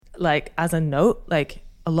like as a note, like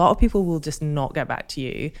a lot of people will just not get back to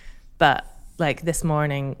you. But like this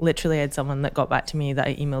morning, literally I had someone that got back to me that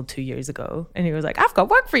I emailed 2 years ago, and he was like, I've got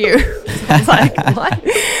work for you. So I was like, what?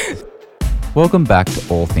 Welcome back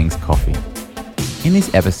to All Things Coffee. In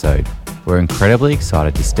this episode, we're incredibly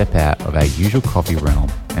excited to step out of our usual coffee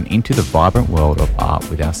realm and into the vibrant world of art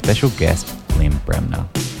with our special guest, Lynn Bremner.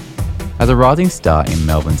 As a rising star in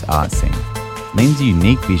Melbourne's art scene, Lynn's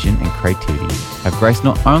unique vision and creativity have graced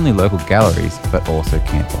not only local galleries but also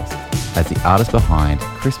Campos, as the artist behind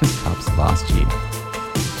Christmas Cups last year.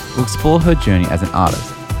 We'll explore her journey as an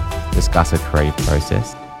artist, discuss her creative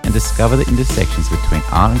process, and discover the intersections between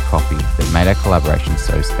art and coffee that made our collaboration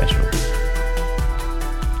so special.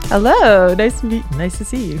 Hello, nice to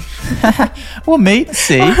see you. Well, meet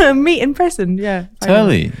in person, yeah.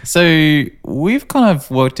 Totally. So we've kind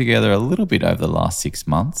of worked together a little bit over the last 6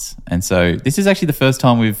 months, and so this is actually the first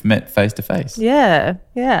time we've met face to face. Yeah,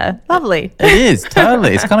 lovely. It is,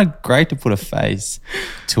 totally. It's kind of great to put a face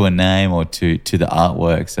to a name or to the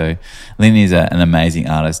artwork. So Lynn is an amazing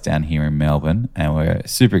artist down here in Melbourne, and we're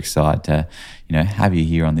super excited to, have you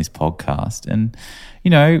here on this podcast. And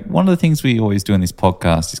one of the things we always do in this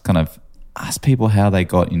podcast is kind of ask people how they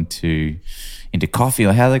got into coffee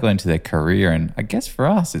or how they got into their career. And I guess for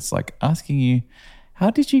us, it's like asking you,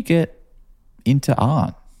 how did you get into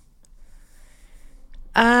art?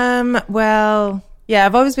 Well, yeah,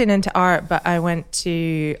 I've always been into art, but I went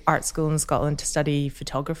to art school in Scotland to study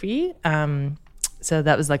photography. So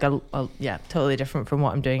that was like totally different from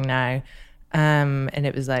what I'm doing now. And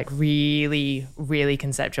it was like really, really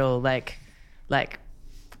conceptual, like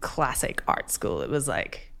classic art school. It was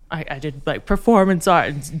like I did like performance art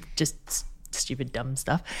and just stupid dumb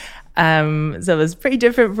stuff. So it was pretty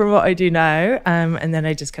different from what I do now. And then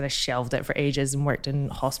I just kind of shelved it for ages and worked in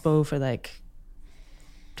hospo for like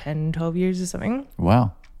 10, 12 years or something.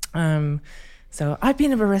 Wow. So I've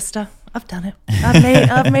been a barista. I've done it.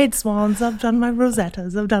 I've made swans. I've done my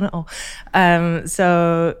Rosettas. I've done it all.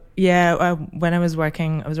 So yeah, when I was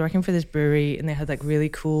working for this brewery, and they had like really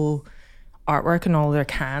cool artwork on all their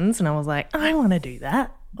cans, and I was like, I want to do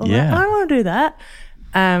that. I want to do that.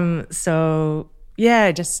 So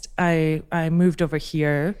yeah, I moved over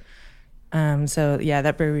here. So yeah,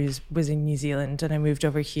 that brewery was in New Zealand, and I moved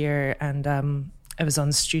over here, and I was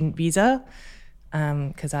on student visa.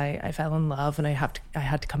 Because I fell in love, and I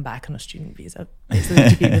had to come back on a student visa basically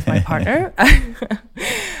to be with my partner.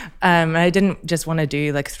 I didn't just want to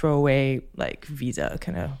do like throwaway like visa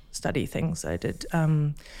kind of study things. I did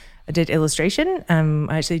illustration.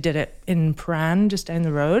 I actually did it in Paran, just down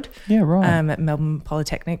the road. Yeah, right. At Melbourne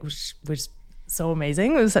Polytechnic, which was so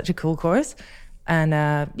amazing. It was such a cool course, and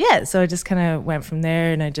so I just kind of went from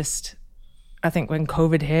there. And I think when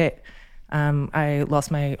COVID hit, I lost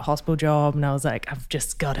my hospital job, and I was like, I've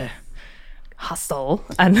just got to hustle,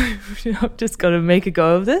 and I've just got to make a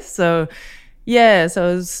go of this. So yeah, so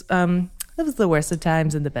it was the worst of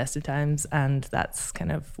times and the best of times, and that's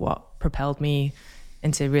kind of what propelled me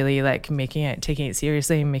into really like taking it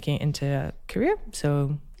seriously and making it into a career.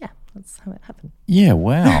 So yeah, that's how it happened. Yeah,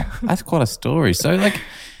 wow. That's quite a story. So like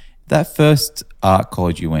that first art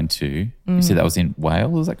college you went to, you said that was in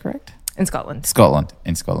Wales, is that correct? In Scotland.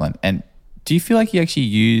 In Scotland. And do you feel like you actually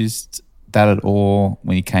used that at all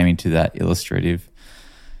when you came into that illustrative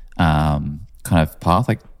kind of path?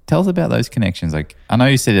 Like, tell us about those connections. Like, I know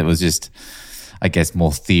you said it was just, I guess,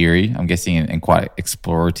 more theory, I'm guessing, and quite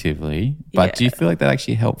exploratively. But do you feel like that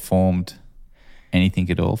actually helped formed anything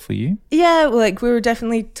at all for you? Yeah, like we were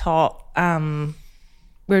definitely taught like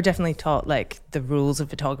the rules of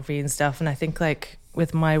photography and stuff. And I think like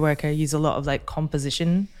with my work, I use a lot of like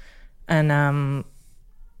composition, and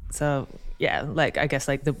so yeah, like I guess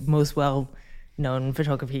like the most well-known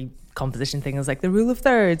photography composition thing is like the rule of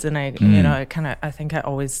thirds, and I think I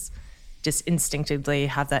always just instinctively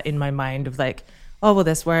have that in my mind of like, oh, will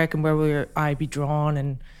this work, and where will I be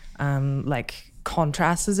drawn, and like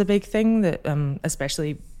contrast is a big thing that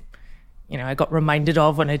especially I got reminded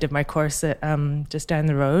of when I did my course at just down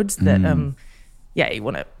the road, that you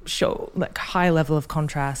want to show like high level of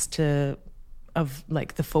contrast of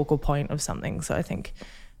like the focal point of something. So I think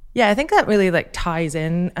that really like ties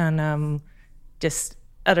in, and just,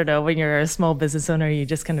 I don't know, when you're a small business owner, you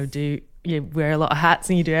just kind of you wear a lot of hats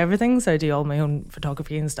and you do everything. So I do all my own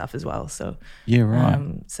photography and stuff as well. So yeah,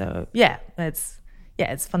 right.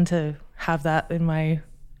 It's fun to have that in my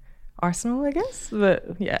arsenal, I guess.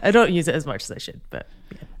 But yeah, I don't use it as much as I should. But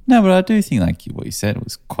yeah. No, but I do think like what you said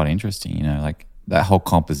was quite interesting. Like that whole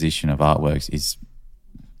composition of artworks is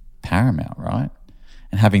paramount, right?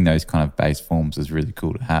 And having those kind of base forms is really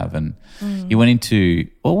cool to have. And you went into,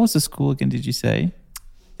 what was the school again, did you say?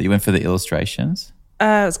 that you went for the illustrations?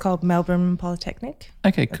 It's called Melbourne Polytechnic.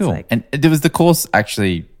 Okay, cool. like- And was the course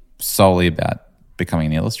actually solely about becoming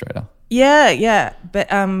an illustrator? Yeah. But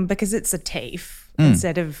because it's a TAFE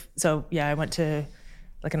instead of, I went to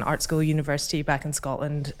like an art school university back in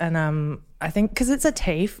Scotland. And I think because it's a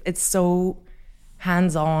TAFE, it's so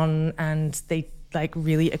hands-on and they like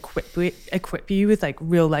really equip you with like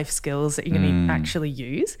real life skills that you're going to actually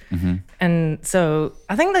use. And so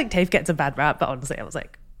I think like TAFE gets a bad rap, but honestly I was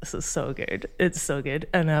like, this is so good. It's so good.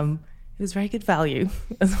 And it was very good value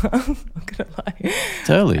as well. I'm not gonna lie.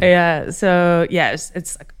 Totally. Yeah. So yeah,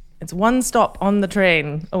 it's one stop on the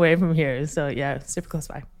train away from here. So yeah, super close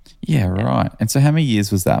by. Yeah, right. And so how many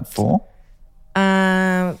years was that for?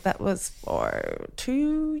 That was for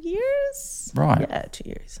 2 years. Right. Yeah, 2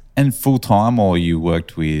 years. And full time, or you were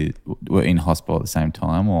in hospital at the same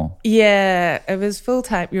time, or? Yeah, it was full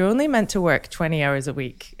time. You're only meant to work 20 hours a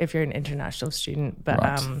week if you're an international student, but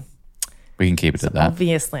Right. We can keep it at that.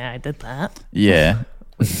 obviously I did that. Yeah.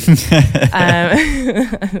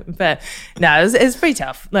 But no, it's pretty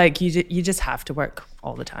tough. Like you just have to work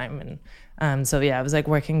all the time, and so yeah, I was like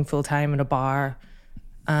working full time in a bar,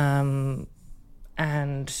 and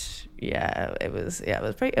yeah, it was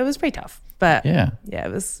pretty tough. But Yeah.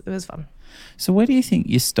 it was fun. So where do you think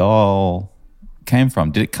your style came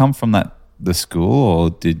from? Did it come from the school, or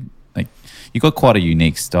did like you got quite a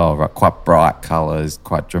unique style, right? Quite bright colours,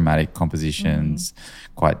 quite dramatic compositions,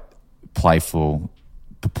 quite playful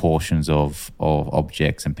proportions of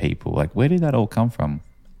objects and people. Like, where did that all come from?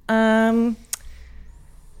 Yeah,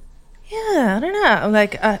 I don't know.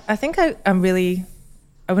 Like, I think I'm really,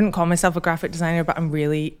 I wouldn't call myself a graphic designer, but I'm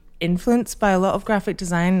really influenced by a lot of graphic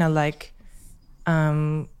design. I like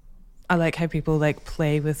how people like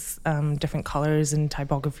play with different colors and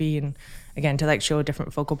typography, and again to like show a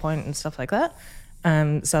different focal point and stuff like that.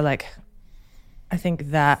 So like, I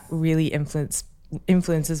think that really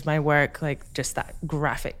influences my work, like just that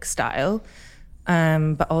graphic style.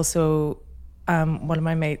 But also, one of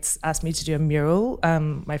my mates asked me to do a mural,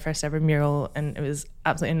 my first ever mural, and it was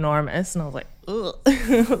absolutely enormous, and I was like, ugh.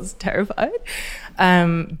 I was terrified.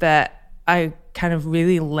 But I kind of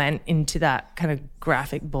really lent into that kind of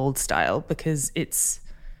graphic, bold style because it's,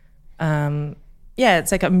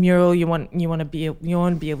 it's like a mural. You want to be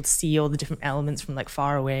able to see all the different elements from like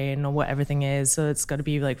far away and know what everything is. So it's got to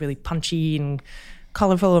be like really punchy and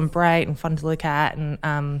colorful and bright and fun to look at. And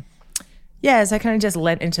so I kind of just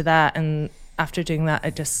lent into that, and after doing that,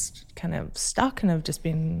 it just kind of stuck, and I've just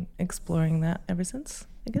been exploring that ever since,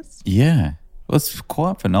 I guess. Yeah. Well, it's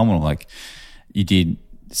quite phenomenal. Like, you did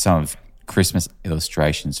some of Christmas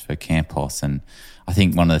illustrations for Campos, and I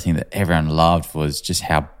think one of the things that everyone loved was just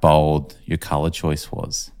how bold your color choice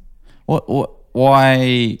was.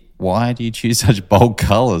 Why do you choose such bold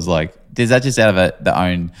colors? Like, is that just out of the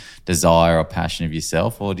own desire or passion of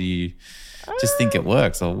yourself, or do you just think it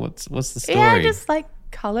works, or what's the story? Yeah, I just like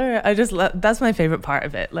color. I just love, that's my favorite part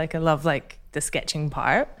of it. Like, I love like the sketching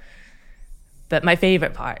part, but my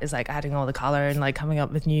favorite part is like adding all the color and like coming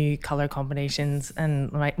up with new color combinations.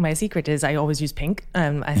 And my secret is I always use pink.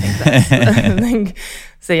 I think that's the thing.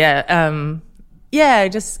 So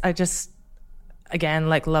I just again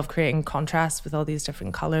like love creating contrast with all these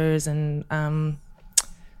different colors, and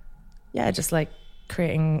just like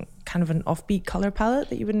creating kind of an offbeat color palette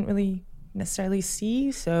that you wouldn't really necessarily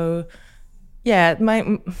see. So yeah,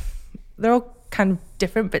 they're all kind of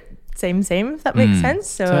different but same, if that makes sense.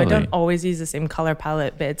 So totally. I don't always use the same color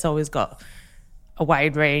palette, but it's always got a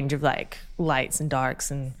wide range of like lights and darks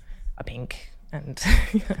and a pink and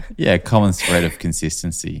common thread of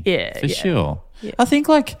consistency. For sure. Yeah. I think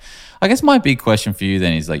I guess my big question for you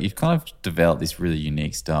then is like, you've kind of developed this really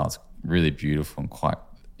unique style. It's really beautiful and quite,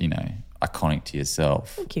 iconic to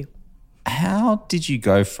yourself. Thank you. How did you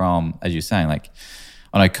go from, as you're saying, like,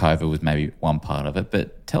 I know COVID was maybe one part of it,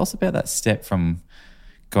 but tell us about that step from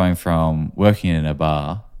going from working in a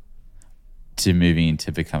bar to moving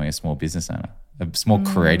into becoming a small business owner, a small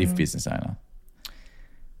creative business owner.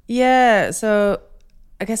 Yeah, so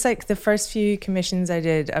I guess like the first few commissions I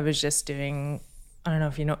did, I was just doing, I don't know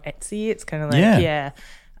if you know Etsy, it's kind of like,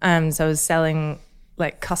 so I was selling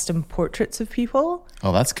like custom portraits of people.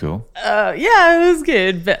 Oh, that's cool. It was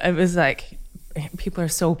good, but it was like, people are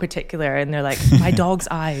so particular, and they're like, my dog's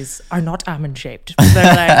eyes are not almond shaped.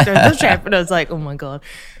 They're like, they're this shape, and I was like, oh my god.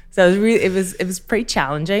 So it was pretty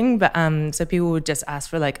challenging, but so people would just ask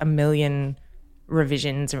for like a million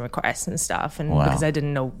revisions and requests and stuff, and because I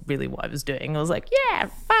didn't know really what I was doing, I was like, yeah,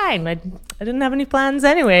 fine. I didn't have any plans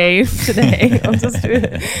anyway today. I'll just do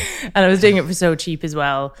it, and I was doing it for so cheap as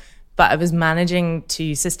well. But I was managing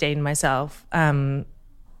to sustain myself,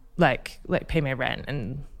 like pay my rent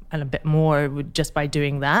and and a bit more just by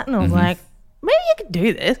doing that. And I was like, maybe I could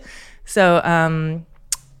do this. So,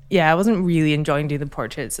 I wasn't really enjoying doing the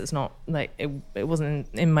portraits. It's not like, it wasn't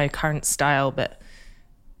in my current style, but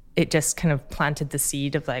it just kind of planted the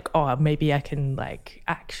seed of like, oh, maybe I can like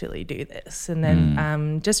actually do this. And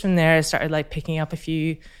then just from there, I started like picking up a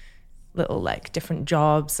few little like different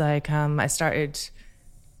jobs. Like I started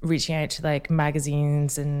reaching out to like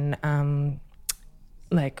magazines and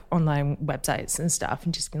like online websites and stuff,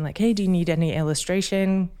 and just being like, hey, do you need any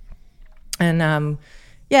illustration? And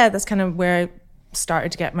that's kind of where I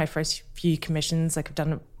started to get my first few commissions. Like I've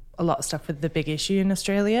done a lot of stuff with The Big Issue in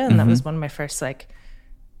Australia, and that was one of my first like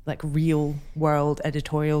real world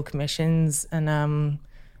editorial commissions. And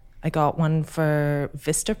I got one for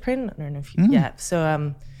Vistaprint. I don't know if you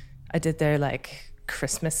so I did their like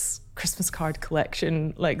Christmas card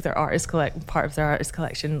collection, like their part of their artist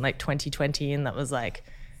collection, like 2020, and that was like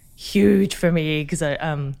huge for me because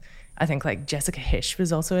I think like Jessica Hish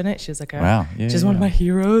was also in it. She was like she's one of my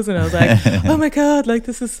heroes, and I was like, oh my god, like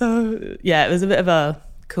this is so it was a bit of a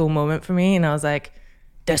cool moment for me, and I was like,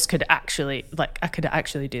 this could actually I could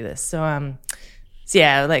actually do this. So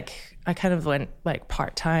like I kind of went like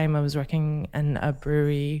part-time. I was working in a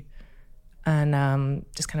brewery and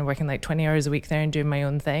just kind of working like 20 hours a week there and doing my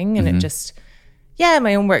own thing, and it just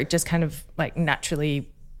my own work just kind of like naturally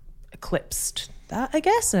eclipsed that, I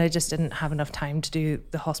guess, and I just didn't have enough time to do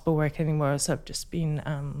the hospital work anymore. So I've just been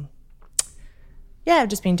I've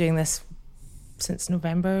just been doing this since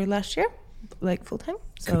November last year, like full-time.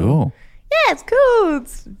 So cool. Yeah, it's cool.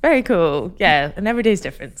 It's very cool. Yeah, and every day's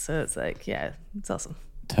different, so it's like it's awesome.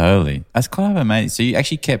 Totally. That's kind of amazing. So you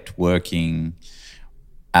actually kept working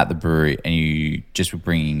at the brewery, and you just were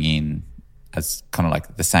bringing in as kind of like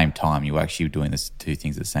at the same time, you were actually doing this two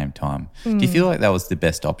things at the same time. Do you feel like that was the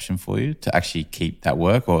best option for you to actually keep that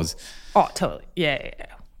work, or was? Oh, totally.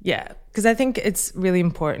 Yeah. Because I think it's really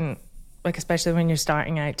important, like especially when you're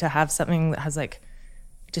starting out, to have something that has like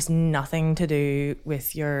just nothing to do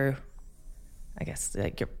with your, I guess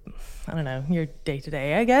like your, I don't know, your day to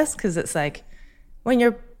day, I guess, because it's like when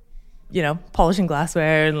you're, polishing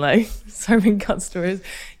glassware and like serving customers,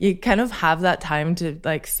 you kind of have that time to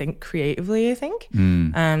like think creatively, I think.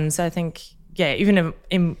 So I think, even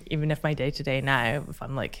if my day to day now, if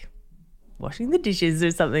I'm like washing the dishes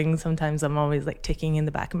or something, sometimes I'm always like ticking in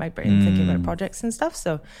the back of my brain thinking about projects and stuff.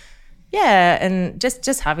 So and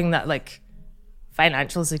just having that like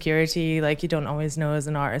financial security, like you don't always know as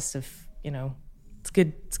an artist if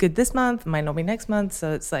it's good this month, it might not be next month.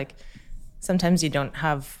 So it's like sometimes you don't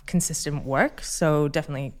have consistent work. So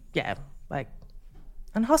definitely,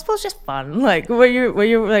 and hospital's just fun. Like where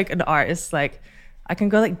you're like an artist, like I can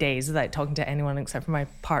go like days without talking to anyone except for my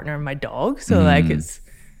partner and my dog. So like it's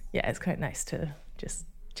quite nice to just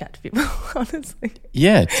chat to people, honestly.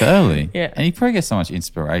 Yeah, totally. Yeah. And you probably get so much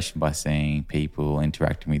inspiration by seeing people,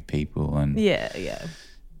 interacting with people. And yeah.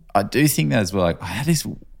 I do think that as well. Like I had this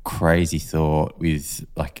crazy thought with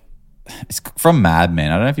like, it's from Mad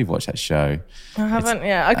Men. I don't know if you've watched that show. I haven't.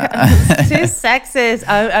 Okay. It's too sexist.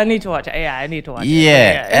 I need to watch it. Yeah, I need to watch it.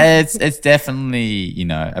 Yeah, it's definitely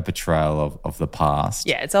a portrayal of the past.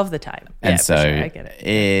 Yeah, it's of the time. And so sure, I get it.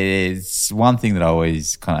 It's one thing that I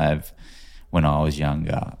always kind of, when I was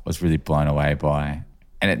younger, was really blown away by,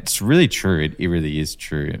 and it's really true. It really is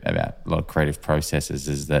true about a lot of creative processes.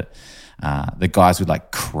 Is that the guys would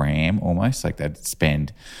like cram almost, like they'd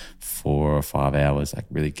spend 4 or 5 hours like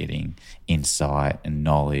really getting insight and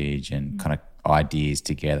knowledge and kind of ideas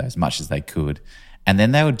together as much as they could, and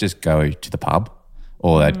then they would just go to the pub,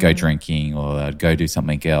 or they'd go drinking, or they'd go do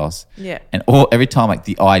something else. Yeah. And every time like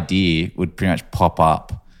the idea would pretty much pop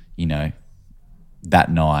up,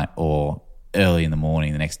 that night or early in the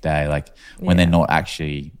morning the next day, like when they're not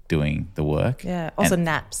actually doing the work. Yeah. Also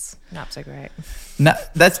naps. Naps are great. No,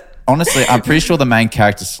 that's honestly, I'm pretty sure the main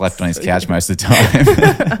character slept on his couch most of the time.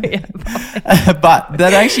 But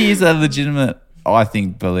that actually is a legitimate, I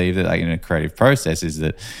think, belief that like in a creative process is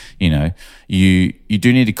that, you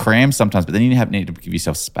do need to cram sometimes, but then you need to give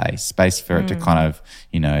yourself space for it to kind of,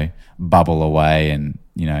 bubble away, and,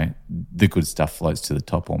 the good stuff floats to the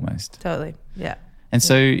top almost. Totally. Yeah. And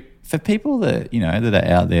so for people that, that are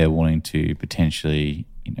out there wanting to potentially,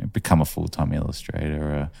 become a full-time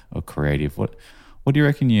illustrator or creative, what do you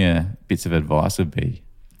reckon your bits of advice would be?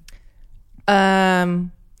 I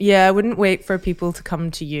wouldn't wait for people to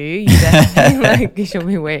come to you. You definitely you should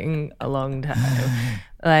be waiting a long time.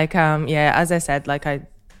 Like, as I said, like I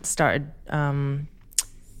started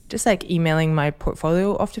just like emailing my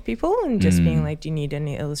portfolio off to people and just being like, do you need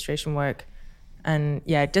any illustration work? And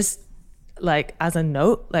just like as a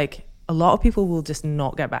note, like a lot of people will just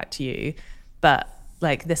not get back to you, but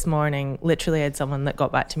like this morning, literally I had someone that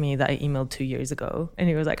got back to me that I emailed 2 years ago, and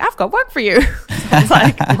he was like, I've got work for you. So I was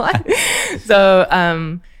like, what?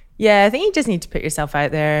 So yeah, I think you just need to put yourself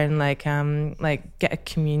out there and like get a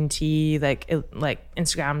community, like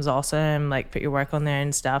Instagram's awesome, like put your work on there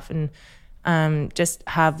and stuff, and just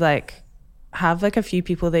have like a few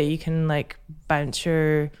people that you can like bounce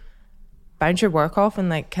your work off and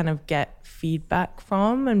like kind of get feedback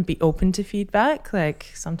from and be open to feedback.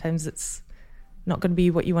 Like sometimes it's not going to be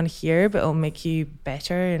what you want to hear, but it'll make you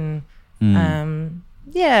better. And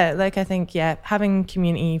yeah, like I think, yeah, having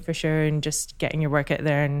community for sure, and just getting your work out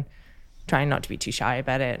there and trying not to be too shy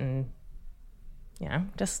about it. And you know,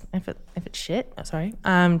 just if it's shit,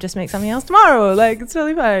 just make something else tomorrow. Like it's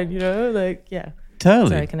totally fine, you know, like yeah. Totally.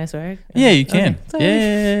 Sorry, can I swear? Yeah, you can.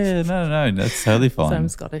 Okay, yeah, no, that's totally fine. So I'm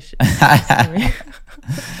Scottish.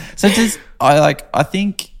 So I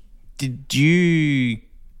think, did you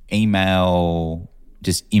email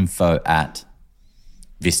just info at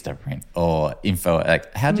Vistaprint or info,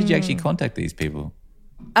 like how did you actually contact these people?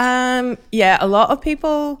 Yeah, a lot of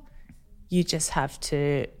people, you just have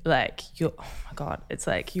to like, oh my God, it's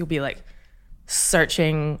like you'll be like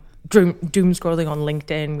searching, doom scrolling on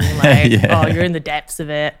LinkedIn, being like, yeah. Oh, you're in the depths of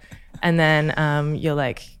it. And then you'll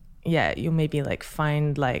like, yeah, you'll maybe like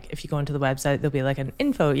find like, if you go onto the website, there'll be like an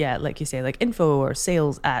info, yeah, like you say, like info or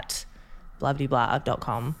sales at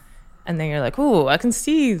blah-blah-blah.com. And then you're like, oh, I can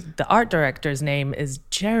see the art director's name is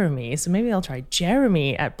Jeremy, so maybe I'll try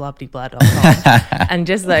Jeremy at blah-blah-blah.com. And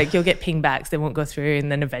just like, you'll get pingbacks, they won't go through,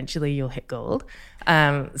 and then eventually you'll hit gold.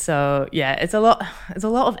 So yeah, it's a lot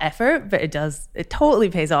of effort, but it totally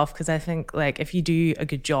pays off, because I think like if you do a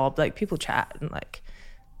good job, like people chat and like,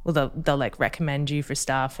 well, they'll like recommend you for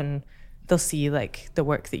stuff, and they'll see like the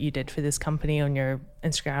work that you did for this company on your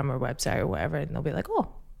Instagram or website or whatever, and they'll be like, oh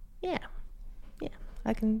yeah,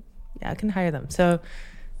 I can hire them. So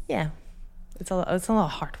yeah, it's a lot of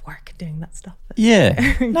hard work doing that stuff.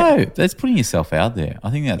 Yeah. No, that's putting yourself out there. I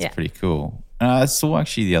think that's pretty cool. And I saw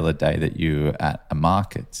actually the other day that you were at a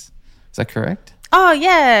market. Is that correct? Oh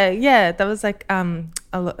yeah. That was like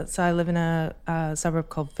so I live in a suburb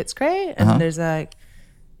called Footscray, and there's like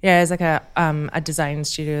a design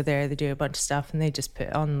studio there. They do a bunch of stuff, and they just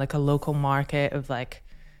put on like a local market of like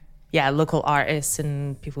local artists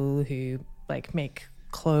and people who like make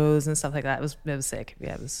clothes and stuff like that. It was sick.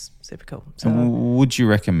 Yeah, it was super cool. So would you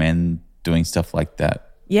recommend doing stuff like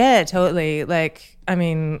that? Yeah, totally. Like, I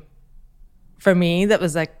mean, for me, that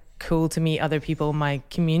was like cool to meet other people in my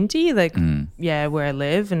community, like where I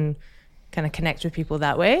live, and kind of connect with people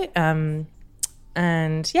that way.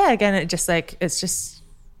 And yeah, again, it's just,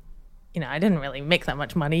 you know, I didn't really make that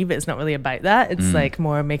much money, but it's not really about that. It's like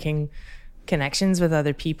more making connections with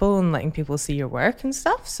other people and letting people see your work and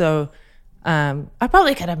stuff. So I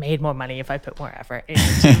probably could have made more money if I put more effort in,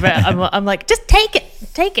 but I'm like, just take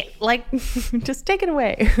it, like, just take it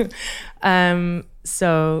away.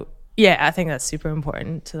 So yeah, I think that's super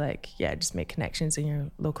important to like, just make connections in your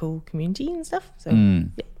local community and stuff. So yeah.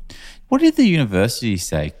 What did the university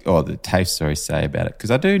say, or the TAFE say about it?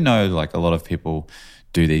 Because I do know like a lot of people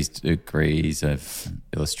do these degrees of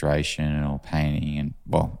illustration or painting, and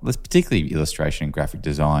well, particularly illustration and graphic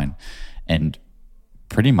design, and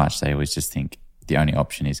pretty much they always just think the only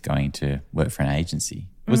option is going to work for an agency.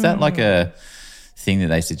 Was that like a thing that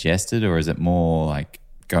they suggested, or is it more like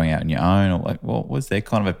going out on your own, or like what was their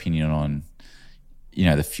kind of opinion on, you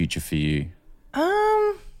know, the future for you?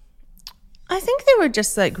 I think they were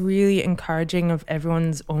just like really encouraging of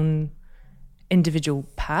everyone's own individual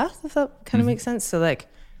path, if that kind of makes sense. So like,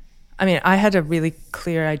 I mean, I had a really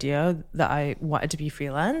clear idea that I wanted to be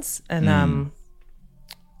freelance, and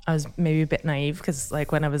I was maybe a bit naive, because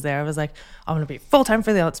like when I was there, I was like, I want to be full-time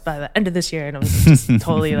freelance by the end of this year, and I was just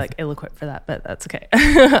totally like ill-equipped for that, but that's okay.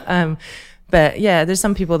 But yeah, there's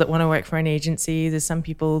some people that want to work for an agency. There's some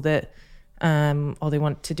people that all they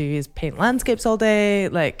want to do is paint landscapes all day,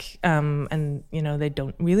 like and you know, they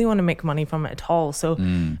don't really want to make money from it at all. So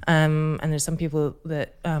and there's some people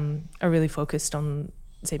that are really focused on,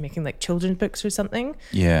 say, making like children's books or something.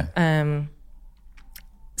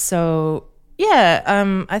 So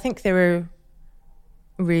yeah, I think they were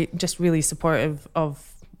just really supportive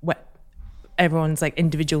of what everyone's like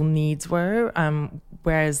individual needs were.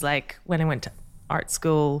 Whereas like when I went to art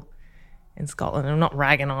school in Scotland, I'm not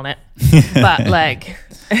ragging on it, but like,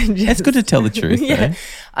 it's good to tell the truth. Yeah,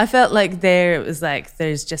 I felt like there it was like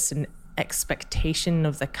there's just an expectation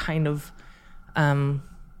of the kind of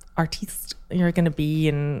artist you're going to be,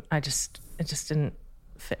 and it just didn't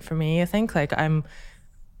fit for me. I think like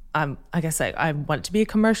I guess like I want to be a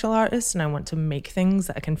commercial artist, and I want to make things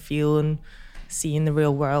that I can feel and see in the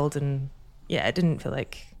real world, and yeah, I didn't feel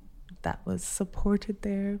like that was supported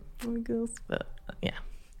there for girls, but yeah.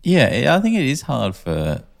 Yeah, I think it is hard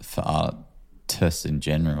for artists in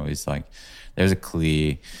general. It's like there's a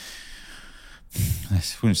clear, I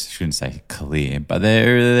shouldn't say clear, but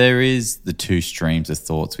there is the two streams of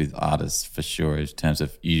thoughts with artists for sure, in terms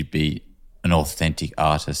of you be an authentic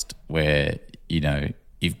artist where, you know,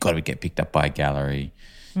 you've got to get picked up by a gallery.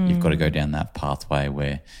 You've got to go down that pathway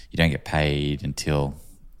where you don't get paid until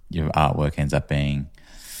your artwork ends up being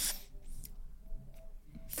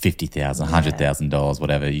 $50,000, $100,000,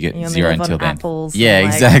 whatever. You get zero until then. Apples, yeah,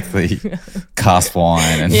 exactly. Cast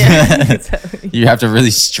wine, and exactly. you have to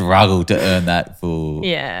really struggle to earn that full.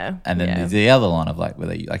 Yeah, and then there's the other line of like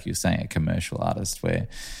whether, like you were saying, a commercial artist where,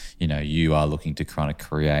 you know, you are looking to kind of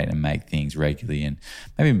create and make things regularly and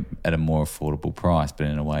maybe at a more affordable price, but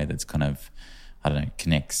in a way that's kind of, I don't know,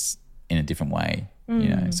 connects in a different way.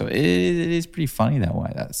 You know, so it is pretty funny that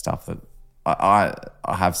way. That stuff that I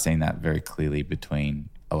have seen that very clearly between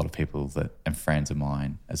a lot of people and friends of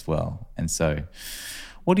mine as well. And so,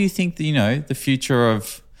 what do you think the future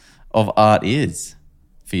of art is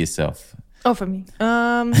for yourself? Oh, for me,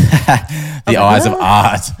 the eyes of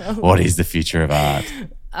art. What is the future of art?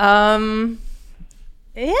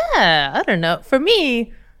 Yeah, I don't know. For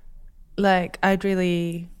me, like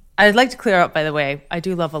I'd like to clear up, by the way, I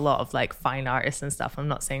do love a lot of like fine artists and stuff. I'm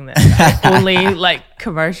not saying that only like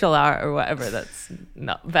commercial art or whatever. That's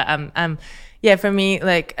not, but yeah, for me,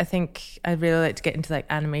 like I think I'd really like to get into like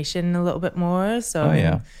animation a little bit more.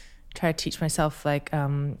 So try to teach myself like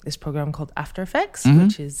this program called After Effects,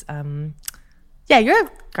 which is yeah, you're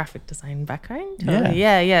a graphic design background. Totally.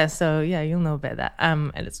 Yeah. So yeah, you'll know about that.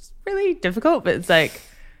 And it's really difficult, but it's like,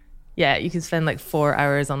 yeah, you can spend like 4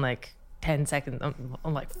 hours on like 10 seconds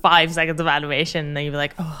on like 5 seconds of animation, and then you'll be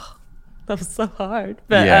like, oh, that was so hard.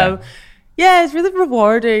 But yeah, it's really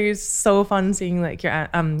rewarding. It's so fun seeing like your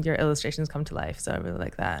illustrations come to life. So I really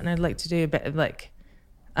like that, and I'd like to do a bit of like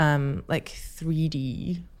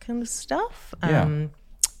 3D kind of stuff.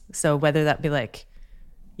 So whether that be like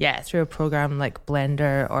through a program like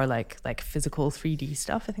Blender or like physical 3D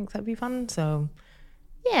stuff, I think that'd be fun. So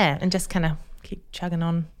yeah, and just kind of keep chugging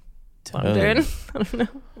on. What I'm doing. I don't know.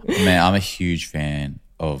 Man, I'm a huge fan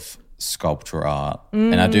of sculpture art,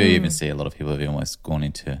 and I do even see a lot of people have almost gone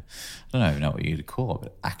into, I don't even know what you'd call it,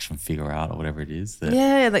 but action figure art or whatever it is.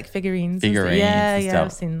 Yeah, like figurines. Yeah,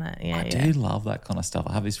 I've seen that. I do love that kind of stuff.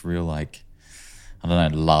 I have this real like, I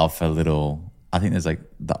don't know, love for little. I think there's like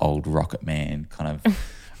the old Rocket Man kind of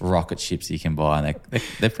rocket ships you can buy, and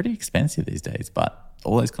they're pretty expensive these days. But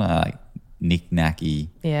all those kind of like knick-knacky.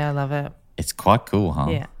 Yeah, I love it. It's quite cool,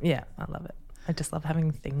 huh? Yeah, I love it. I just love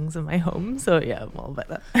having things in my home. So yeah, I'm all about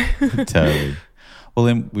that. Totally. Well,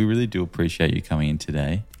 then we really do appreciate you coming in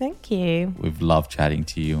today. Thank you. We've loved chatting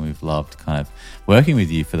to you, and we've loved kind of working with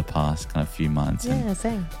you for the past kind of few months. Yeah, and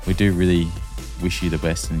same. We do really wish you the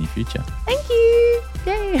best in your future. Thank you.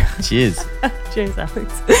 Yay. Cheers. Cheers,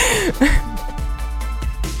 Alex.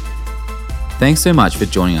 Thanks so much for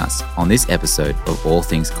joining us on this episode of All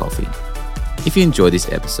Things Coffee. If you enjoyed this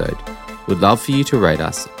episode, we'd love for you to rate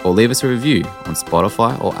us or leave us a review on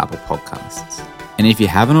Spotify or Apple Podcasts. And if you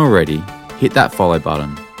haven't already, hit that follow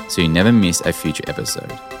button so you never miss a future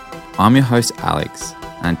episode. I'm your host, Alex,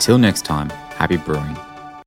 and until next time, happy brewing.